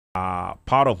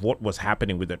part of what was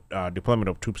happening with the deployment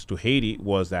of troops to Haiti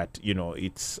was that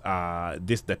it's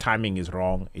the timing is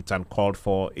wrong. It's uncalled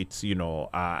for. It's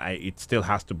it still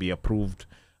has to be approved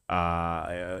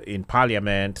in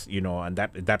Parliament. And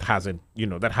that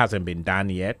hasn't been done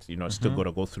yet. Still got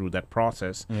to go through that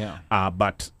process. Yeah.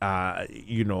 But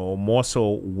more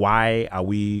so, why are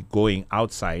we going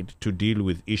outside to deal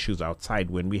with issues outside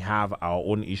when we have our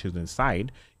own issues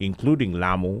inside, including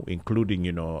Lamu, including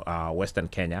Western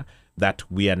Kenya, that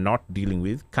we are not dealing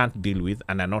with, can't deal with,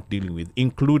 and are not dealing with,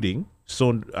 including in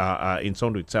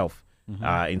Sondu itself.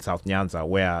 In South Nyanza,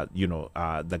 where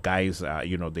the guys,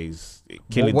 there's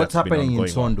killing. What's that's happening been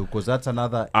in Sondu? Because that's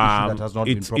another issue that has not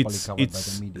been properly covered by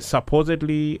the media.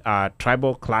 Supposedly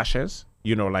tribal clashes.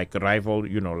 Like rival.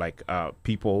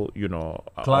 People.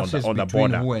 Clashes on the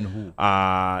between border. who and who?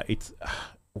 It's.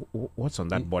 What's on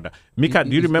that border? Mika,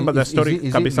 do you remember the story?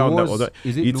 Is it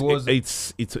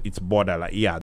it's border. Like, yeah.